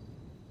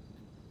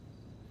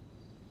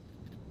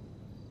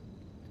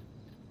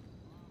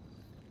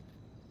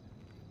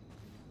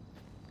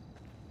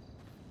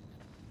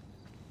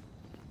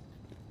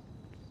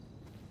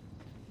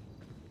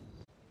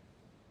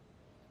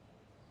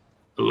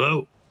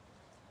 Hello?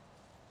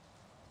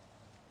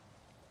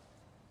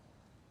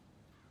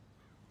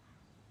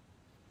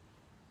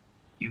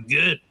 You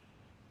good?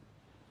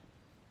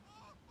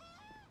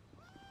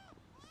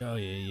 Oh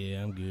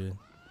yeah, I'm good.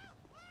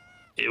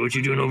 Hey, what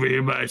you doing over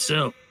here by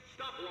yourself?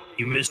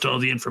 You missed all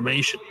the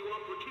information.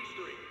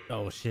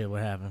 Oh shit,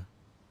 what happened?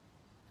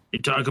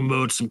 You're talking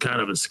about some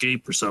kind of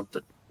escape or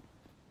something.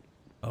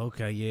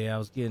 Okay, yeah, I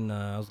was getting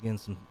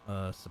some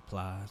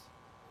supplies.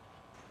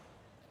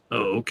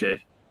 Oh,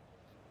 okay.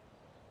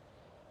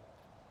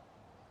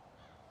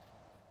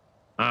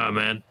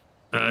 Man.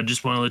 I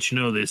just want to let you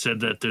know they said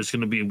that there's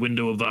going to be a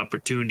window of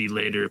opportunity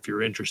later if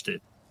you're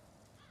interested.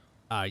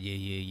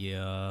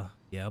 Yeah,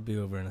 I'll be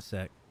over in a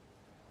sec.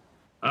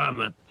 Man.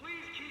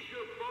 Please keep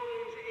your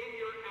phones in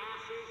your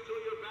asses till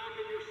you're back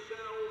in your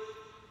cells.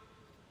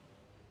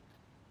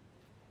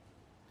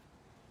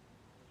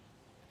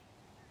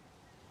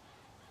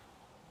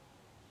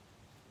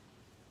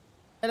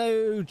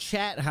 Hello,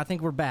 chat. I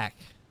think we're back.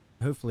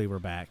 Hopefully we're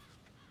back.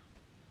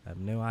 I have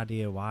no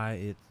idea why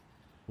it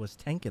was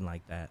tanking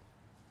like that.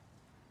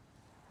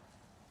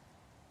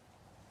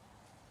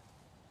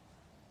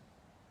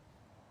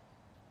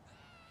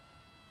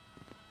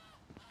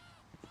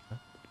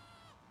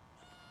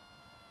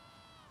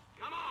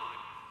 Come on!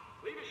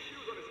 Leave his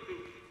shoes on his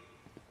feet.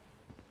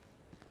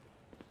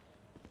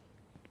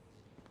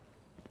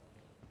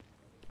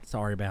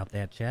 Sorry about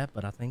that, chat,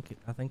 but I think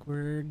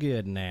we're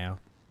good now.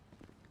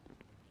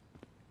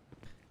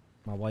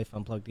 My wife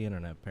unplugged the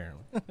internet,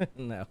 apparently.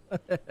 No.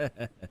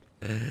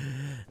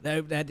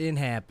 Nope, that didn't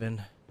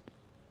happen.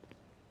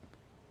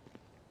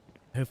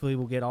 Hopefully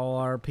we'll get all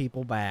our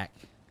people back.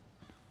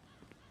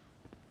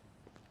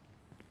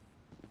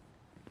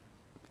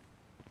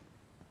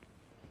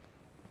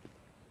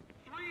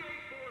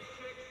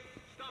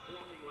 Stop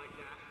walking like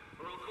that,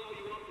 or I'll call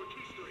you up for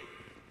keystering.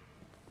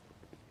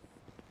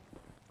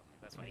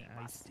 That's why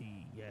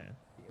Yeah.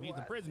 He's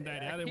the prison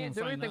daddy. I didn't Can't want do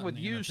to say anything nothing. with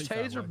You know, used peace out,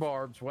 taser wife.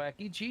 barbs,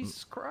 Wacky.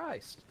 Jesus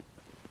Christ.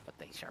 But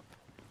they sharp.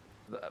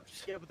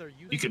 Yeah, but they're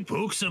using. You can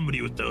poke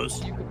somebody with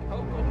those. You can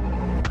poke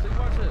them. See,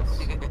 watch this.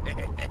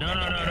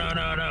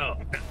 No.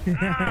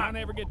 I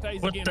never get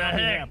tased What again. the I'll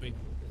be heck? happy.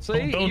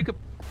 See, Don't- you can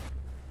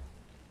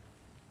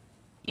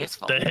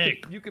Useful. The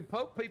heck? you can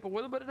poke people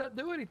with them, but it doesn't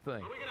do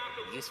anything.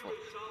 Useful.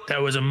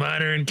 That was a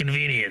minor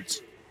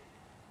inconvenience.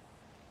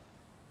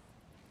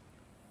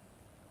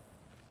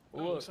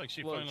 Oh, looks like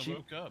she finally she-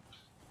 woke up.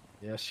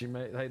 Yeah, she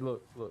made. Hey,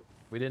 look.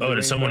 We didn't. Oh, do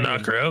did someone anything.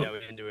 knock her out? Yeah, we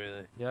didn't do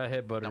anything. Yeah, I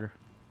headbutted her.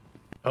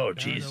 Oh, I don't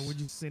know, jeez. we're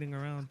just sitting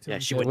around. Yeah,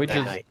 she Yeah, went we that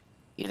just- night.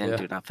 You didn't Yeah.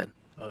 do nothing.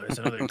 Oh, there's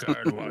another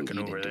guard walking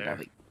You over didn't do there.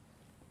 nothing.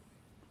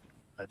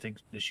 I think,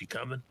 is she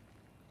coming?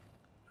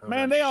 Oh,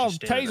 Man, no, they all she's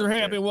standing taser up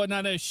happy there.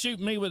 whatnot. They shoot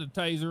me with a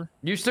taser.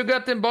 You still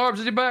got them barbs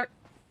in your back?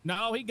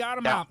 No, he got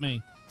them Yeah. out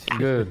me.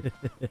 Good.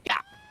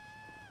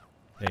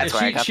 That's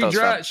why I got she those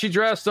dry from. she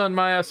dry stunned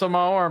my ass on my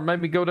arm,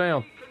 made me go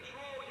down.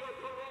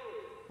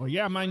 Well,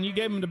 yeah, man, you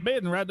gave him the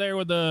bidding right there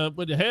with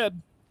the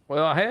head.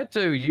 Well, I had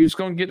to. You was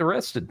gonna get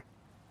arrested.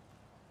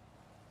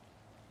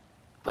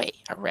 Wait,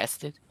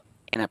 arrested?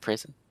 In a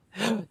prison?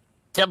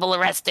 Double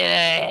arrested!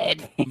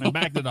 I mean,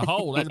 back to the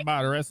hole. That's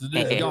about the rest of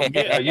this. You gonna Yeah,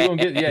 get. you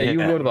gonna get. Yeah, you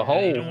can go to the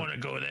You don't hole. want to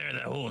go there.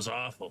 That hole is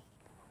awful.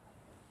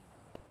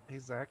 Hey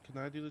Zach, can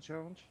I do the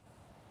challenge?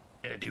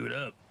 Yeah, do it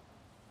up.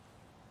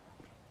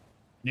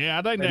 Yeah,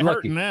 I think Hey, they're Lucky.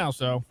 hurting now,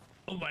 so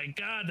Oh my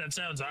God, that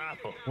sounds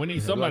awful. we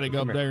need somebody to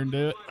go up there and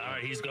do it. All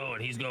right, he's going.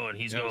 He's going.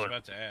 He's Yeah, I was going.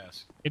 about to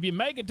ask. If you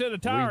make it to the Are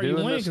tower, we you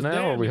doing win. this 'cause now?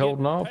 damn, Are we you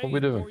holding get off? What paid we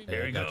doing? before you Yeah, go. I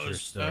There he got your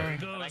goes. stuff. There he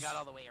But I goes. got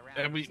all the way around.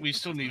 And we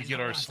still need to get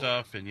our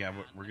stuff, and yeah,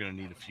 we're gonna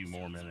need a few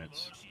more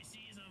minutes.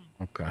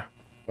 Okay.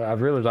 Well,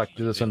 I'd really like to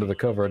do this under the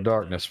cover of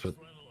darkness, but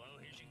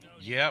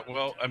Yeah,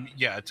 well,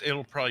 yeah,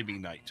 it'll probably be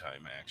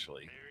nighttime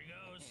actually. There he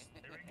goes.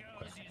 There he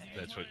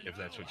goes. If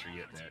that's what you're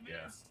getting at,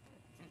 yeah.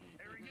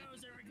 There he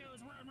goes. There he goes.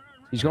 Run, run,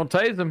 run. he's gonna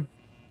tase him.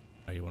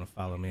 Oh, you want to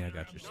follow me? I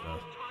got your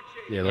stuff.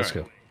 Yeah, let's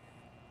All go.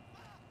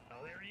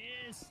 Oh, there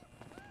he is.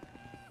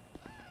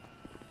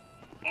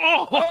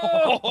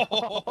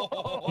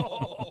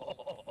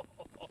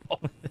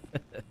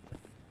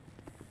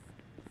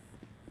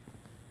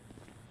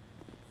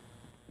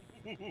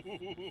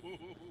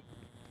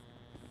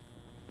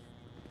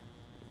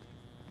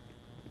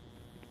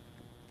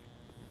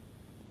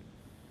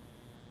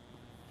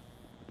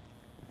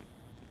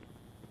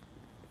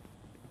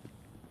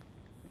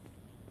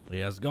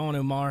 Yeah, it's going,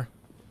 Umar.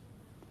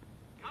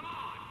 Come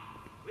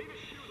on! Leave his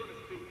shoes on his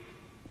feet.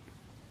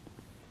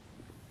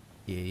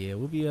 Yeah,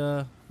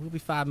 we'll be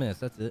 5 minutes.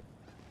 That's it.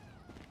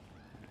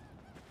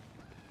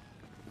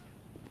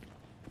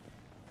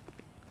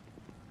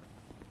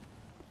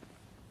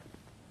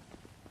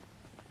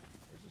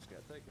 Where's this guy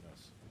taking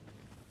us?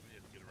 We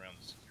have to get around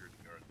the security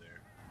guard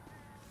there.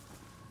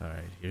 All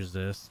right, here's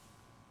this.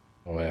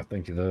 Oh yeah,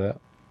 thank you for that.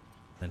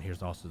 Then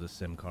here's also the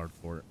SIM card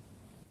for it.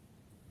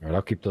 All right,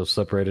 I'll keep those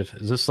separated.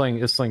 Is this thing?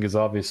 This thing is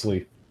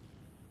obviously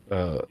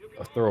a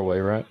throwaway,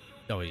 right?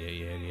 Oh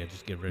yeah.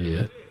 Just get rid Yeah.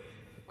 of it.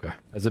 Okay.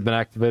 Has it been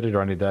activated,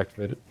 or I need to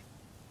activate it?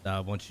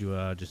 Once you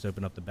just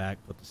open up the back,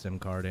 put the SIM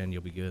card in,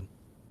 you'll be good.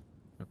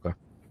 Okay.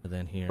 And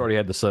then here. Already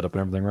had the setup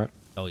and everything, right?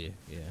 Oh yeah,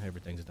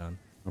 everything's done.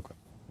 Okay.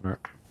 All right.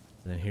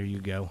 And then here you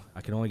go.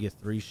 I can only get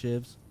 3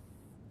 shivs.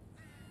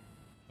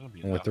 That'll be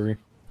Only enough. 3.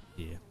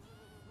 Yeah.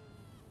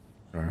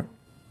 All right.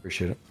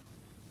 Appreciate it.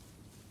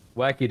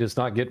 Wacky does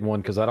not get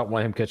one because I don't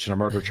want him catching a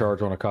murder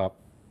charge on a cop.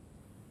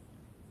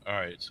 All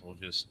right, so we'll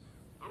just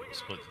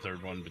split the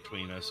third one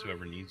between us,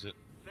 whoever needs it.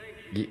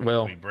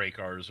 Well, We break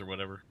ours or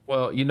whatever.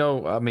 well, you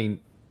know, I mean,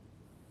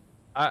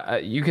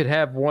 you could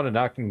have one and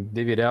I can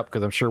divvy it out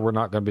because I'm sure we're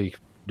not going to be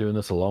doing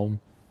this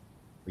alone.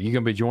 Are you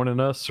going to be joining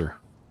us, or?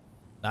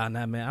 Nah,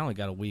 man. I only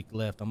got a week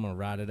left. I'm gonna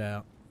ride it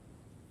out.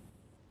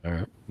 All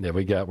right.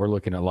 Yeah, we're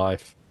looking at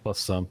life plus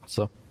some,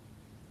 so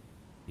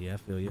Yeah, I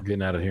feel you. we're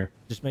getting out of here.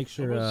 Just make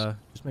sure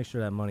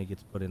that money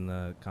gets put in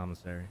the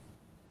commissary.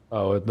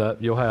 Oh,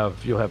 that you'll have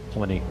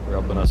plenty for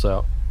helping us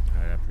out. All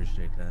right, I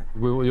appreciate that.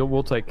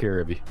 We'll take care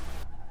of you.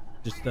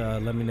 Just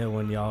let me know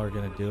when y'all are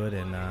gonna do it,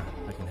 and I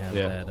can have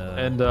Yeah. that.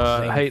 And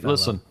Zane hey, fella.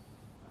 listen,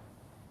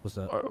 What's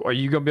up? are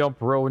you gonna be on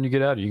parole when you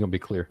get out? Or are you gonna be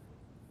clear?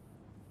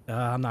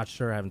 I'm not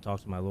sure. I haven't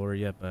talked to my lawyer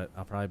yet, but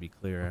I'll probably be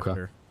clear Okay.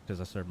 after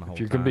because I served my whole If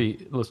you're time. gonna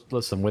be,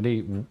 listen, we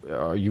need.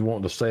 Are you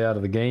wanting to stay out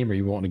of the game, or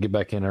you wanting to get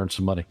back in and earn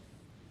some money?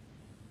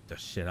 Oh,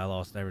 shit, I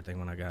lost everything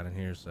when I got in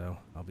here, so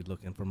I'll be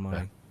looking for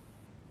money.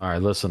 All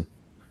right, listen.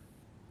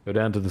 Go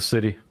down to the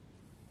city.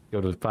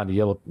 Go to find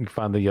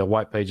the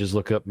white pages.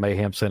 Look up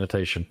Mayhem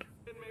Sanitation.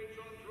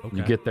 Okay.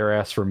 You get there,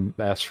 ask for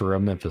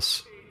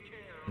Memphis.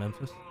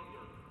 Memphis.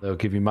 They'll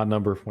give you my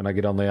number when I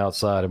get on the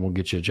outside, and we'll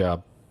get you a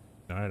job.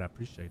 All right, I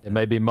appreciate that. It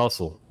may be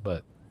muscle,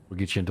 but we'll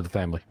get you into the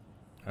family.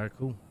 All right,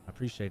 cool. I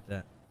appreciate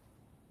that.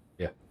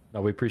 Yeah.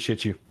 No, we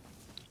appreciate you.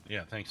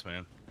 Yeah, thanks,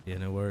 man. Yeah,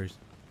 no worries.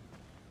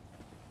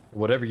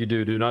 Whatever you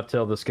do, do not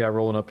tell this guy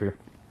rolling up here.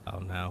 Oh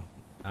no,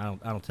 I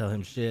don't tell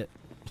him shit.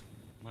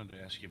 I wanted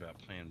to ask you about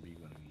Plan B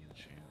when we get a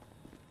chance.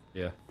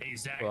 Yeah. Hey,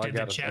 Zach Well, I did the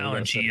gotta- I gotta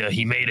challenge. set-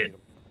 He made it.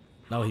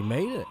 No, he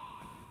made it.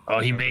 Oh,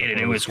 he made it.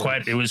 It was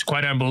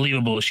quite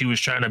unbelievable. She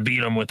was trying to beat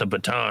him with a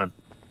baton.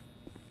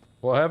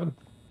 What happened?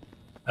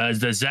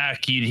 The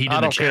Zach, he did I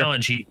the don't care.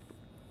 challenge.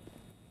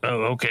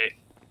 Oh, okay.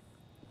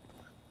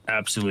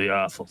 Absolutely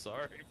awful.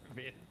 Sorry for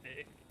being a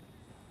dick.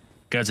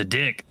 Guy's a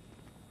dick.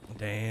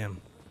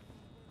 Damn.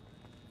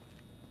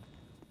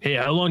 Hey,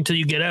 how long till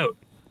you get out?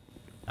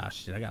 Ah,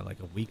 shit, I got like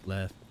a week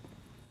left.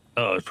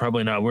 Oh, it's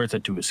probably not worth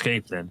it to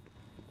escape then.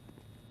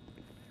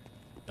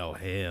 Oh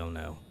hell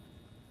no.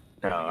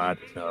 No, I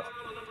don't know.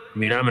 I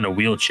mean, I'm in a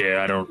wheelchair.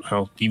 I don't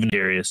know. Even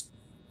serious.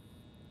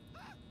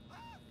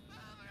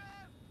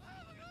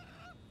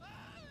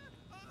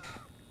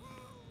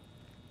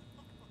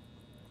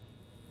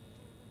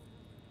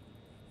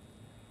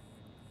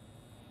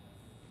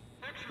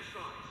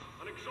 Exercise.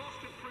 An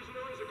exhausted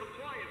prisoner is a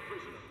compliant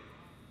prisoner.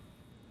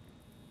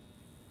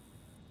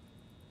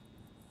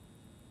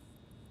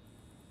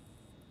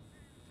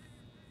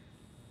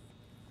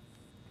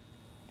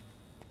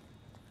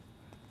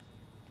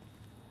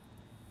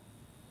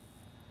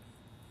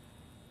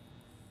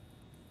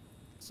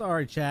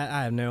 Sorry, chat.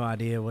 I have no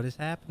idea what is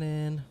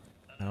happening.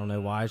 I don't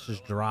know why it's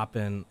just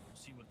dropping.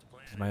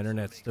 My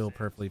internet's still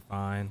perfectly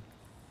fine.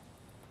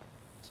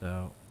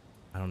 So,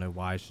 I don't know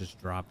why it's just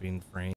dropping frames.